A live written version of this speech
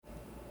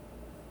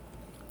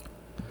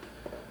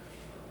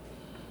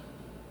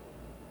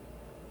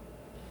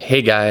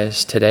Hey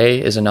guys,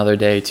 today is another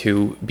day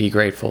to be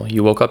grateful.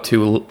 You woke up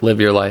to live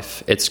your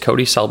life. It's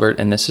Cody Selbert,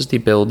 and this is the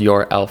Build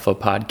Your Alpha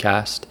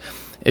podcast.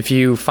 If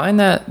you find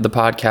that the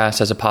podcast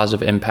has a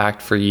positive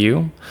impact for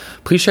you,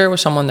 please share it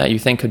with someone that you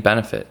think could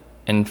benefit,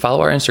 and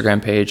follow our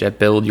Instagram page at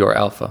Build Your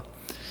Alpha.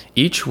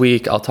 Each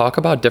week, I'll talk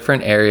about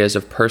different areas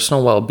of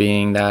personal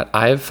well-being that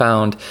I have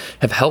found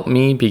have helped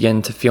me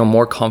begin to feel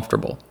more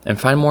comfortable and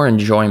find more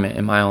enjoyment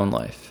in my own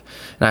life.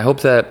 And I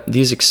hope that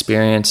these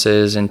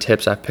experiences and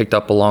tips I've picked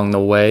up along the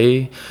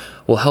way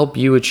will help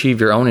you achieve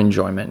your own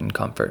enjoyment and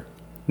comfort.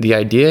 The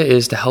idea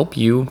is to help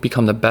you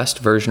become the best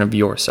version of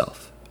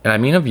yourself. And I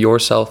mean of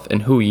yourself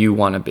and who you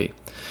want to be.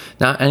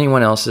 Not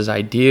anyone else's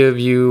idea of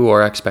you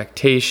or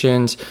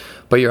expectations,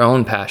 but your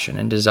own passion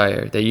and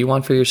desire that you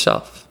want for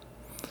yourself.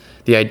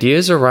 The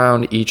ideas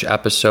around each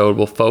episode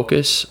will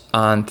focus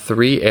on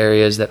 3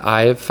 areas that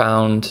I have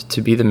found to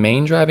be the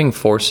main driving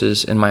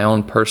forces in my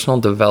own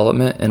personal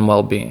development and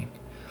well-being: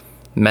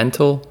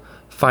 mental,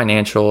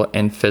 financial,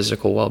 and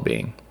physical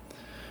well-being.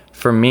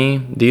 For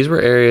me, these were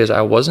areas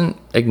I wasn't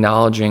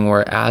acknowledging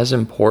were as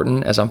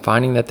important as I'm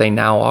finding that they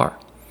now are.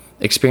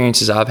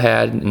 Experiences I've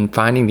had in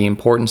finding the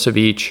importance of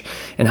each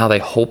and how they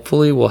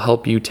hopefully will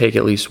help you take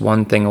at least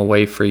one thing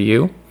away for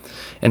you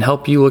and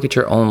help you look at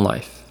your own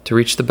life to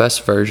reach the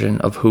best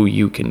version of who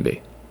you can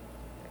be.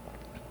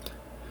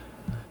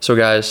 So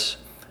guys,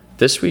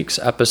 this week's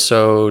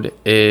episode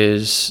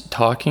is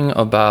talking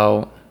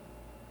about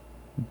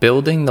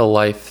building the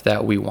life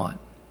that we want,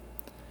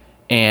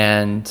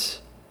 and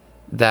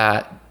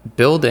that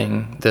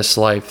building this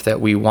life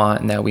that we want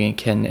and that we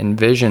can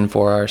envision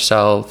for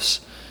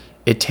ourselves,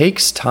 it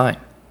takes time.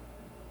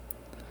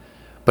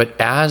 But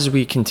as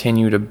we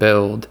continue to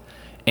build,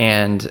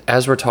 and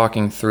as we're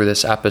talking through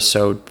this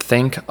episode,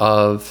 think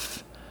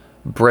of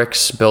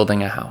bricks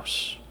building a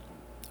house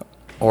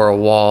or a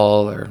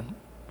wall or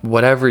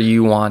whatever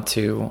you want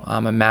to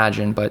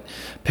imagine, but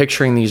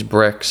picturing these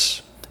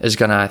bricks is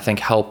going to, I think,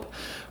 help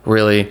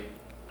really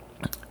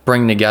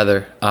bring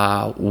together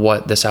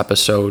what this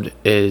episode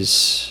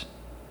is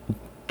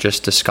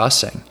just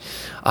discussing,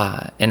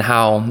 and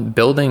how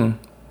building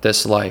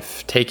this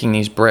life, taking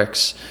these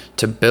bricks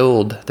to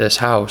build this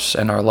house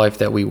and our life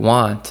that we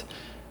want,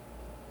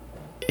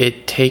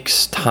 it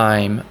takes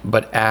time,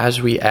 but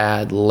as we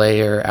add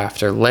layer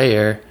after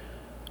layer,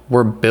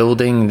 we're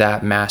building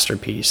that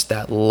masterpiece,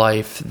 that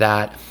life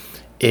that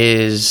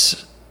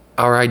is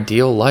our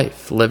ideal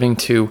life, living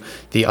to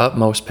the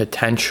utmost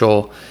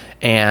potential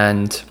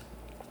and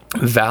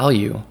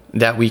value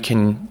that we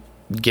can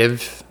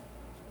give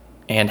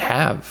and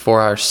have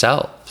for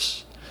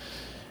ourselves.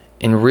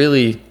 And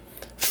really,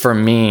 for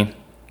me,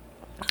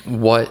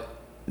 what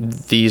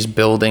these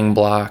building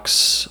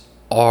blocks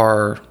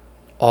are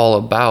all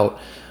about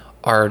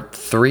are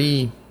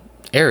 3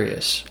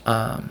 areas.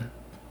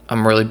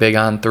 I'm really big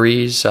on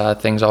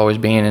 3s, things always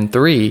being in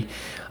 3,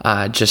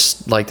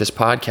 just like this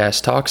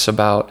podcast talks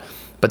about.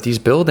 But these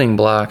building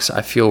blocks,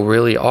 I feel,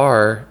 really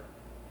are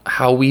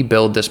how we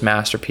build this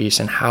masterpiece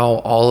and how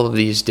all of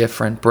these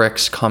different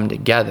bricks come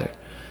together.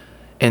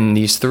 And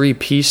these 3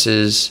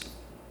 pieces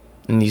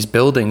and these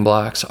building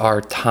blocks are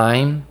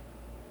time,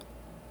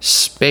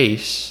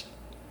 space,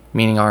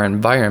 meaning our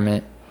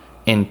environment,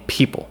 and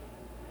people.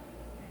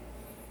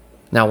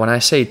 Now, when I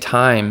say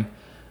time,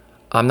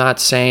 I'm not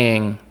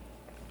saying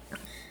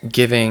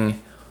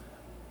giving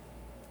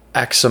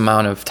X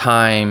amount of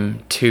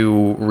time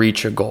to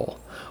reach a goal,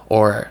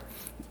 or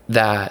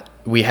that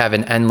we have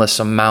an endless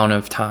amount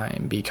of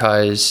time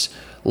because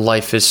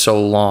life is so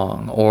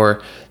long,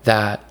 or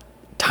that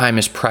time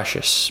is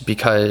precious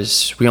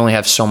because we only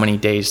have so many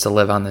days to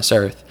live on this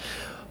earth.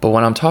 But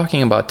when I'm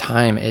talking about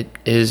time, it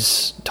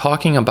is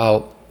talking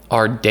about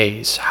our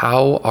days,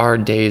 how our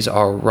days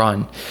are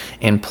run,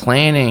 and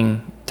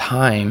planning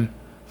time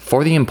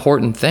for the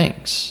important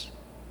things.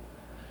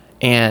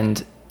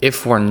 And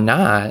if we're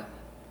not,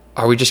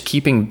 are we just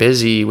keeping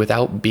busy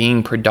without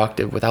being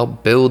productive,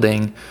 without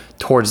building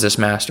towards this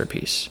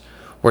masterpiece?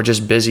 We're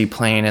just busy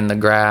playing in the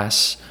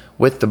grass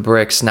with the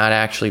bricks, not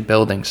actually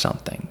building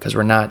something, because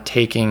we're not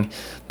taking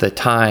the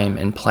time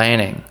and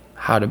planning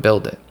how to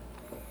build it.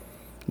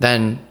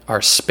 Then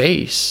our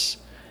space,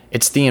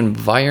 it's the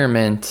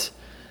environment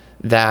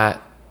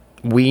that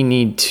we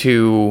need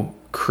to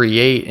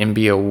create and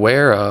be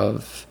aware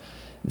of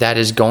that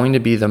is going to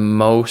be the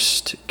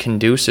most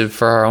conducive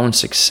for our own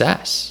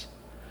success.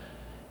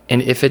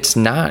 And if it's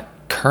not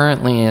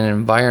currently an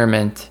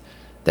environment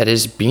that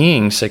is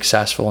being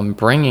successful and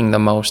bringing the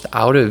most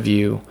out of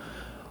you,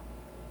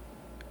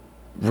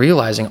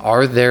 realizing,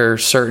 are there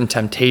certain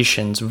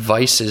temptations,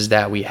 vices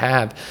that we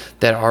have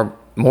that are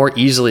more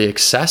easily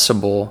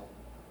accessible,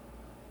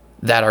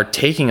 that are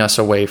taking us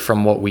away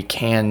from what we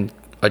can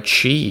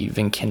achieve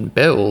and can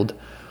build?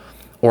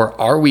 Or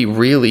are we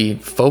really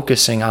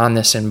focusing on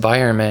this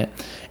environment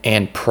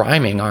and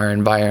priming our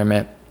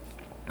environment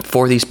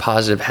for these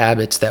positive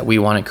habits that we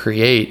want to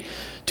create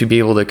to be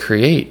able to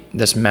create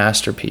this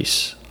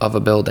masterpiece of a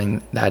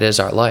building that is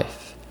our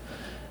life?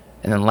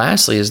 And then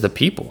lastly is the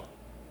people.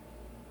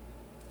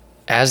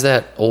 as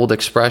that old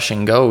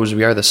expression goes,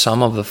 we are the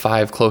sum of the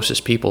 5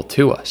 closest people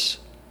to us.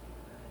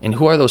 And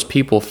who are those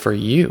people for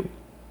you?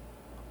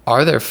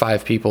 Are there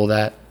 5 people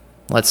that,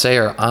 let's say,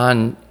 are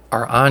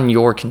on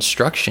your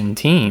construction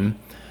team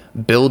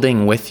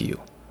building with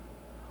you?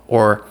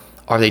 Or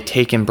are they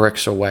taking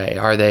bricks away?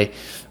 Are they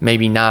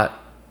maybe not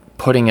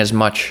putting as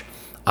much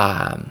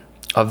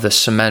of the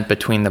cement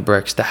between the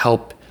bricks to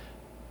help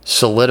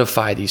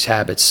solidify these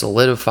habits,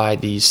 solidify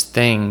these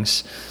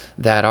things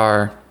that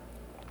are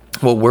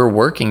what we're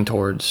working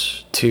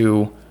towards,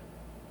 to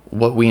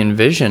what we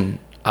envision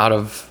out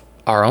of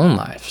our own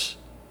lives?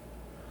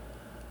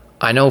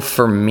 I know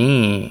for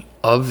me,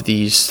 of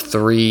these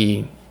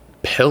 3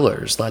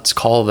 pillars, let's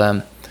call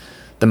them,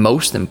 the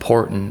most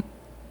important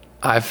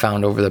I've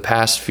found over the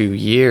past few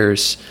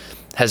years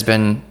has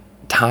been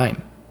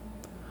time.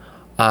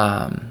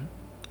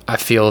 I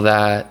feel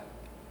that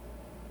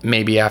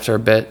maybe after a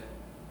bit,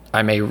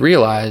 I may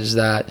realize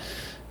that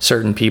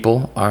certain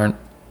people aren't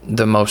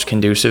the most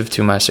conducive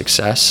to my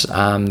success.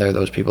 They're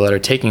those people that are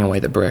taking away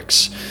the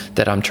bricks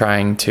that I'm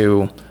trying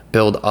to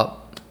build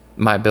up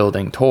my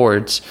building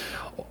towards,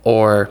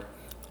 or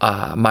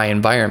my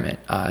environment.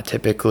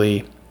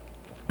 Typically,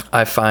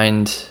 I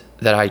find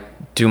that I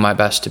do my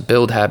best to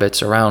build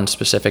habits around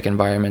specific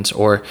environments,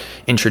 or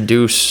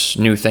introduce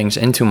new things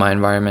into my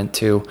environment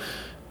to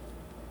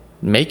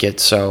make it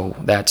so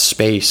that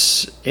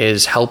space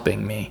is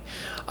helping me.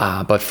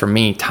 But for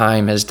me,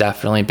 time has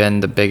definitely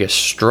been the biggest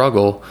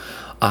struggle,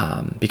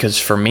 because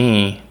for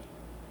me,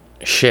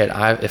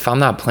 if I'm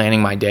not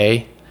planning my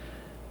day,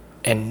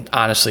 and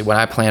honestly, when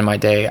I plan my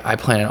day, I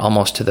plan it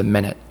almost to the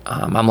minute.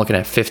 I'm looking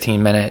at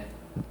 15-minute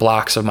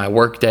blocks of my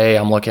work day.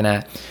 I'm looking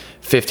at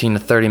 15 to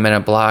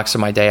 30-minute blocks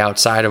of my day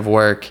outside of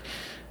work.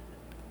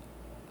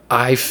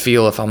 I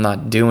feel if I'm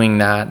not doing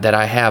that, that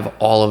I have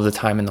all of the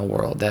time in the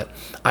world, that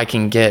I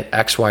can get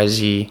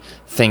XYZ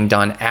thing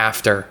done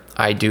after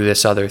I do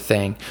this other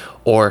thing,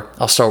 or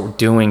I'll start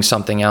doing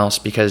something else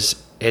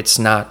because it's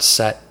not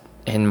set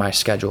in my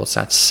schedule. It's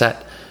not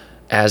set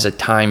as a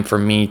time for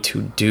me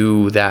to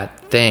do that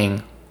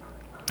thing.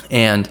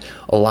 And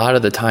a lot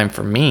of the time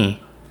for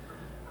me,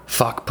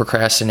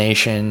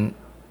 procrastination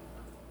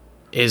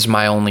is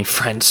my only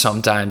friend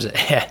sometimes.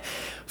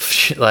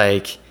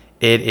 Like,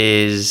 it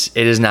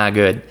is not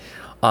good,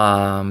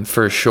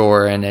 for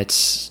sure. And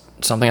it's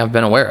something I've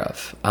been aware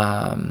of.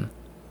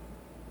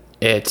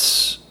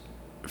 It's,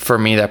 for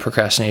me, that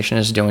procrastination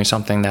is doing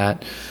something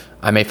that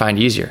I may find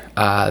easier,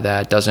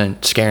 that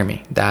doesn't scare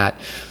me, that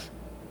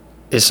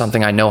is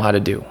something I know how to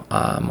do,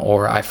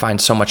 or I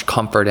find so much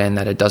comfort in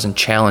that it doesn't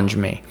challenge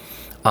me.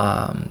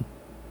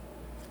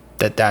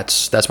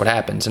 That's what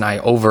happens, and I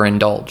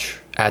overindulge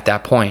at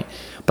that point.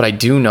 But I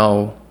do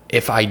know,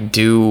 if I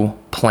do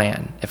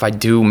plan, if I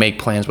do make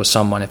plans with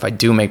someone, if I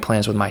do make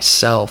plans with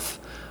myself,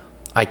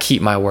 I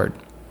keep my word.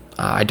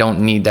 I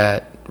don't need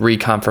that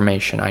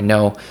reconfirmation. I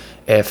know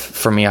if,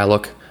 for me, I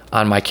look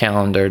on my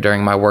calendar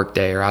during my work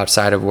day or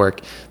outside of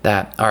work,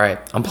 that, all right,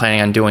 I'm planning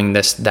on doing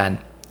this, then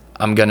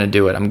I'm going to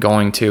do it. I'm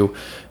going to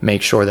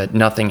make sure that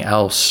nothing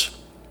else,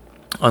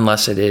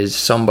 unless it is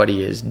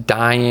somebody is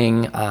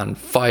dying on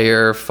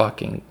fire,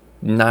 fucking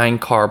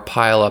 9-car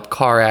pileup,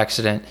 car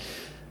accident,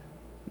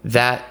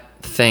 that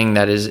thing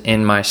that is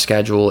in my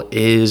schedule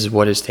is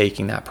what is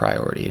taking that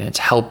priority, and it's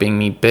helping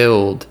me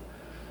build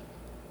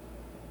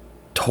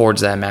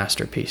towards that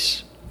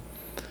masterpiece.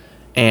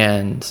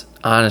 And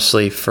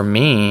honestly, for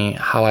me,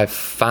 how I've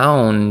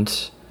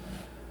found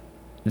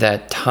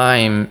that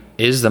time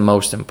is the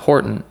most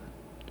important,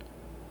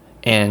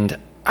 and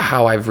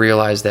how I've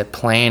realized that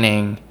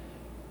planning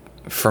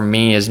for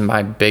me is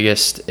my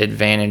biggest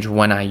advantage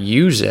when I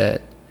use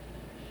it,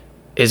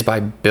 is by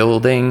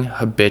building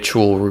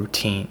habitual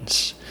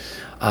routines.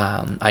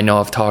 I know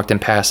I've talked in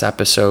past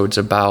episodes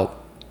about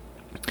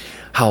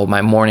how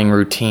my morning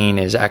routine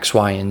is X,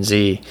 Y, and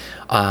Z.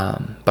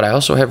 But I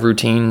also have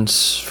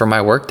routines for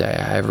my workday.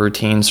 I have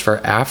routines for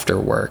after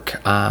work.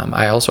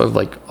 I also have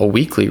like a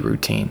weekly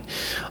routine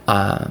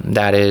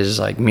that is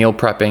like meal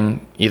prepping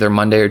either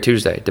Monday or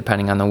Tuesday,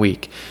 depending on the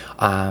week.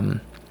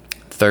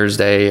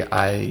 Thursday,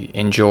 I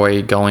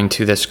enjoy going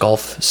to this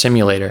golf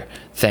simulator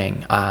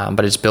thing,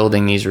 but it's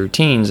building these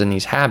routines and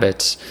these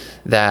habits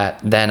that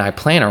then I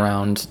plan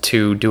around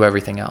to do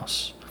everything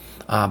else.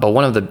 But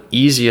one of the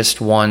easiest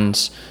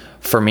ones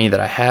for me that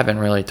I haven't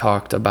really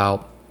talked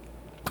about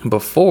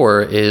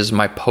before is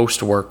my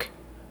post-work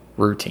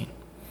routine.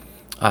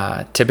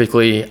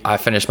 Typically, I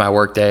finish my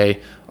work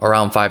day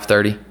around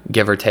 5:30,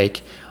 give or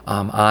take,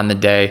 on the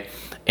day,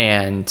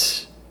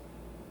 and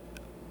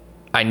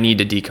I need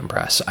to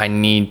decompress. I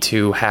need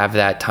to have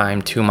that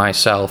time to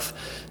myself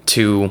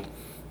to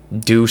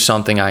do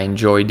something I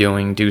enjoy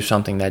doing, do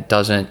something that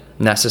doesn't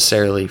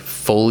necessarily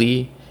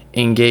fully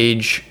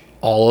engage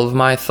all of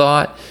my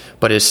thought,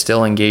 but is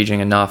still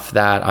engaging enough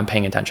that I'm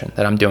paying attention,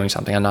 that I'm doing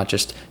something. I'm not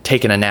just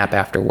taking a nap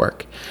after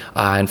work.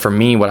 And for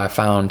me, what I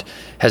found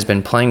has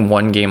been playing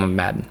one game of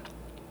Madden.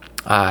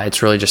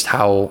 It's really just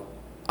how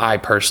I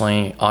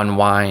personally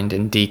unwind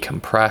and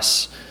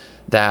decompress.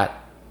 That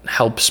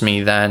helps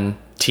me then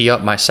tee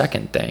up my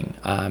second thing.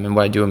 And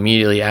what I do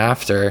immediately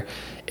after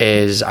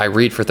is I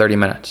read for 30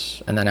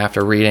 minutes. And then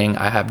after reading,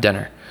 I have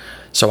dinner.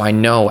 So I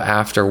know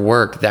after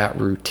work, that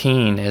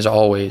routine is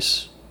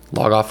always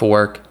log off of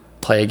work,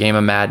 play a game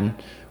of Madden,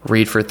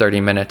 read for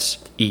 30 minutes,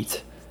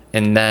 eat.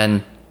 And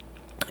then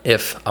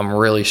if I'm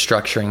really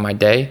structuring my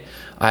day,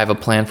 I have a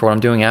plan for what I'm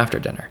doing after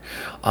dinner.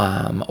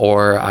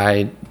 Or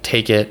I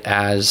take it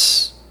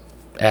as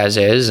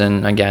is.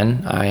 And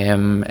again, I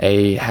am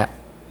a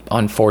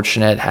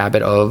unfortunate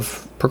habit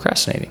of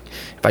procrastinating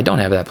if I don't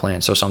have that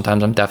plan. So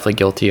sometimes I'm definitely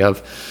guilty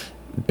of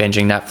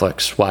binging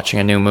Netflix, watching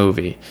a new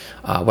movie,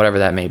 whatever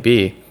that may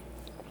be.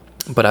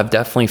 But I've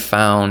definitely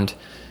found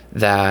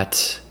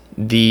that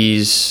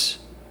these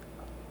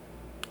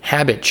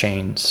habit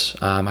chains,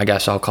 I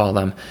guess I'll call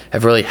them,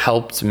 have really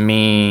helped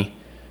me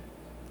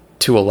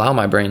to allow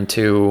my brain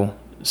to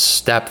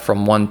step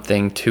from one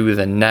thing to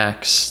the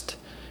next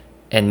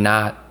and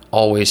not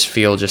always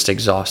feel just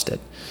exhausted.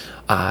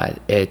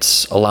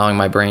 It's allowing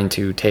my brain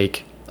to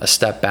take a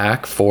step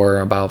back for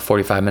about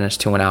 45 minutes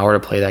to an hour to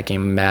play that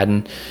game of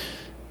Madden,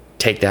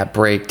 take that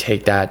break,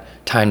 take that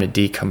time to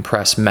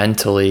decompress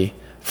mentally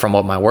from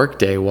what my work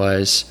day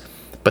was,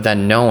 but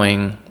then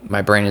knowing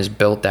my brain has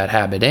built that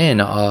habit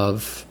in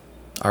of,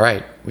 all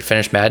right, we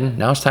finished Madden,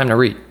 now it's time to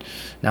read.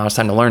 Now it's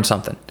time to learn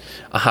something,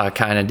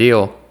 kind of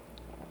deal.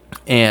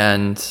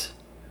 And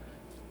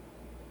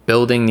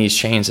building these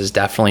chains has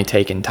definitely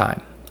taken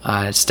time.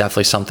 It's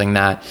definitely something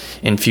that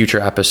in future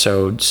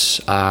episodes,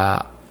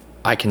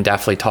 I can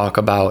definitely talk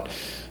about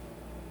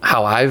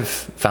how I've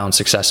found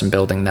success in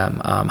building them,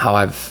 how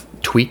I've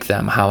tweaked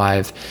them, how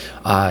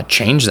I've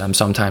changed them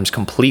sometimes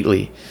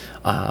completely.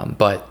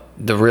 But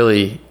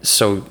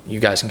so you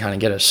guys can kind of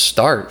get a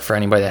start for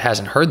anybody that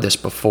hasn't heard this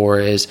before,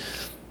 is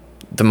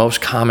the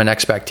most common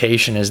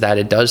expectation is that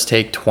it does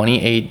take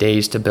 28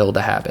 days to build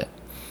a habit.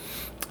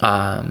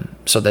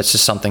 So that's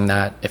just something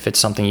that if it's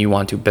something you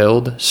want to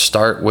build,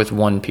 start with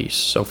one piece.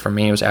 So for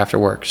me, it was after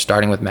work,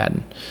 starting with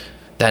Madden.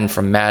 Then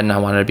from Madden, I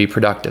wanted to be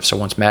productive. So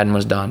once Madden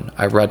was done,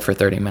 I read for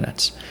 30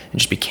 minutes. It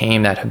just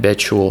became that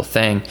habitual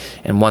thing.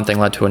 And one thing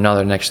led to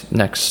another,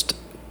 next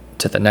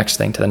to the next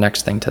thing, to the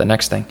next thing, to the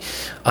next thing.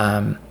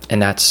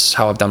 And that's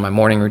how I've done my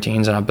morning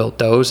routines, and I've built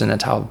those. And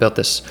that's how I've built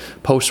this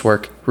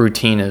post-work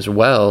routine as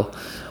well.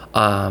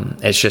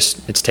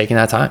 It's taking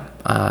that time.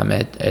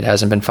 It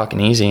hasn't been fucking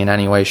easy in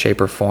any way,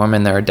 shape, or form.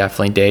 And there are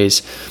definitely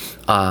days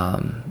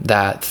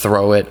that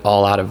throw it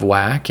all out of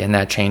whack, and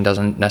that chain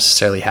doesn't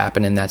necessarily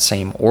happen in that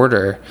same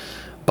order.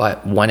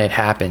 But when it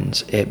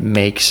happens, it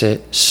makes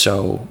it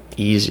so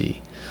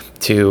easy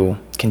to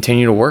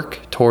continue to work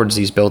towards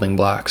these building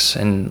blocks.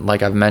 And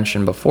like I've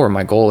mentioned before,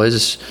 my goal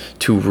is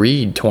to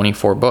read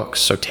 24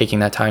 books. So taking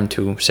that time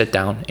to sit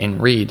down and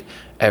read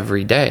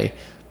every day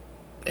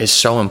is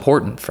so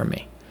important for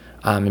me,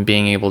 and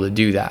being able to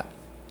do that.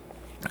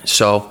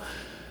 So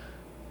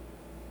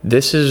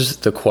this is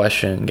the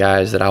question,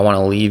 guys, that I want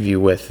to leave you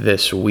with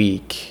this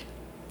week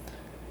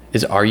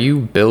is, are you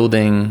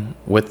building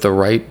with the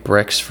right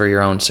bricks for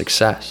your own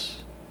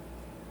success?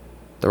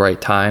 The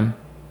right time,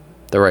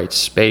 the right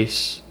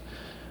space,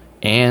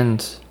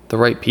 and the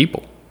right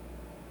people?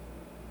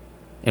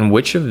 And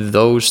which of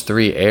those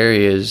three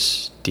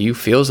areas do you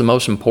feel is the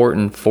most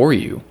important for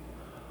you?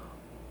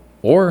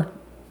 Or,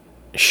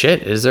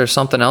 shit, is there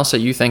something else that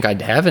you think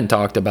I haven't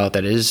talked about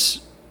that is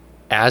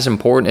as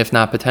important, if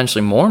not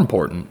potentially more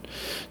important,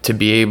 to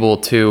be able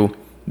to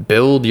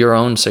build your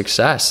own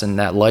success and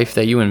that life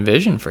that you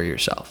envision for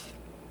yourself?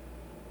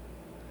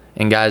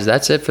 And guys,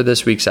 that's it for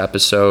this week's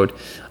episode.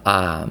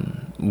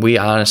 We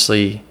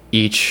honestly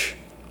each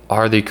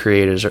are the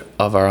creators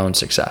of our own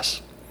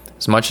success.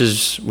 As much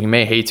as we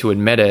may hate to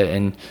admit it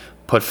and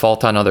put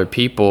fault on other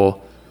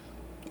people,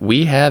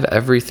 we have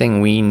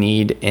everything we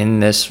need in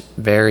this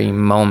very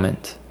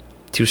moment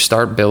to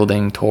start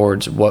building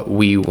towards what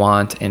we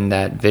want and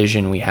that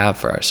vision we have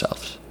for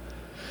ourselves.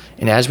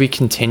 And as we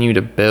continue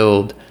to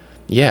build,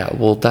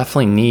 we'll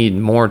definitely need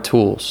more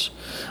tools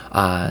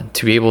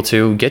to be able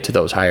to get to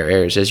those higher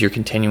areas as you're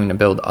continuing to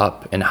build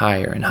up and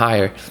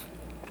higher,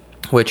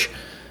 which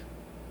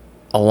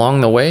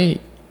along the way,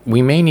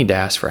 we may need to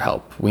ask for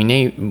help. We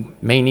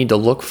may need to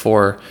look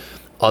for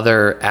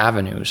other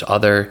avenues,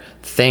 other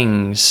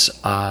things,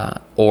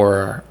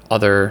 or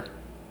other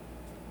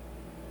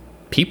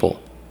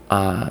people,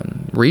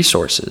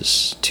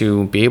 resources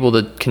to be able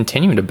to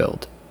continue to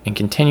build and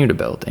continue to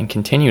build and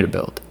continue to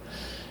build.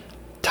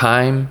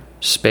 Time,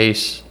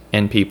 space,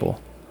 and people,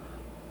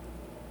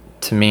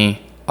 to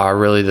me, are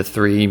really the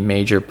three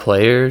major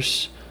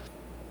players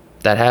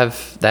that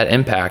have that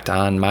impact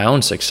on my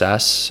own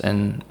success.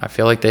 And I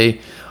feel like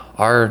they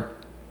are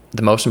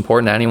the most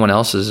important to anyone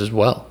else's as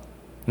well.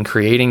 And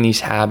creating these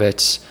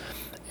habits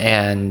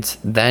and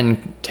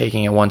then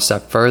taking it one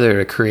step further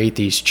to create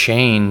these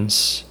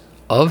chains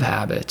of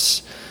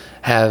habits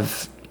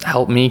have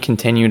helped me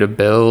continue to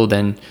build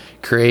and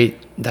create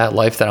that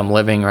life that I'm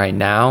living right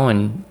now,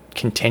 and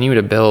continue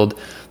to build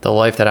the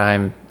life that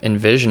I'm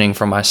envisioning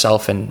for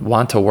myself and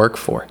want to work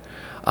for.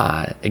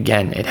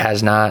 Again, it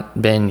has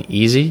not been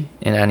easy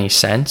in any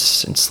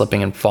sense, and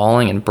slipping and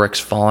falling and bricks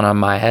falling on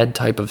my head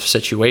type of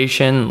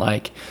situation.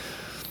 Like,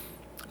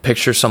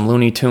 picture some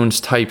Looney Tunes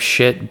type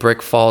shit,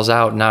 brick falls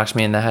out, knocks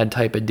me in the head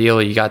type of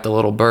deal. You got the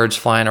little birds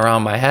flying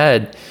around my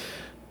head.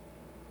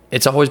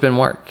 It's always been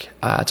work.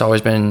 It's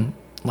always been,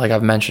 like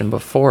I've mentioned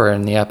before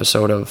in the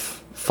episode of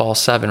Fall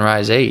 7,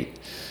 Rise 8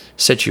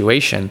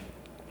 situation.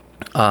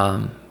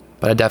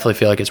 But I definitely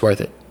feel like it's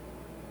worth it.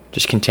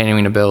 Just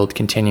continuing to build,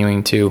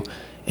 continuing to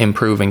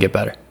improve and get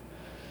better.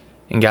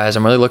 And guys,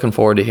 I'm really looking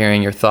forward to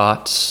hearing your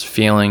thoughts,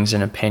 feelings,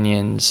 and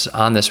opinions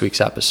on this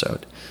week's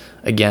episode.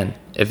 Again,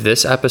 if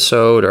this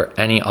episode or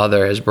any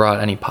other has brought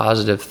any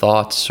positive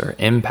thoughts or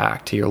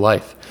impact to your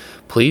life,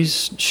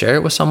 please share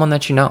it with someone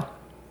that you know.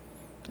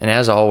 And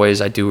as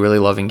always, I do really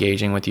love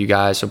engaging with you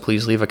guys, so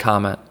please leave a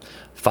comment.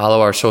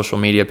 Follow our social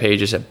media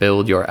pages at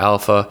Build Your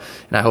Alpha,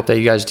 and I hope that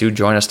you guys do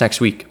join us next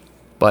week.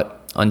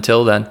 But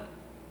until then,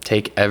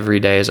 take every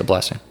day as a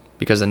blessing,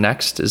 because the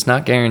next is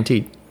not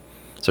guaranteed.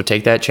 So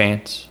take that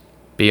chance,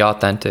 be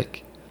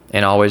authentic,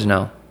 and always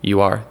know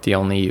you are the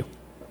only you.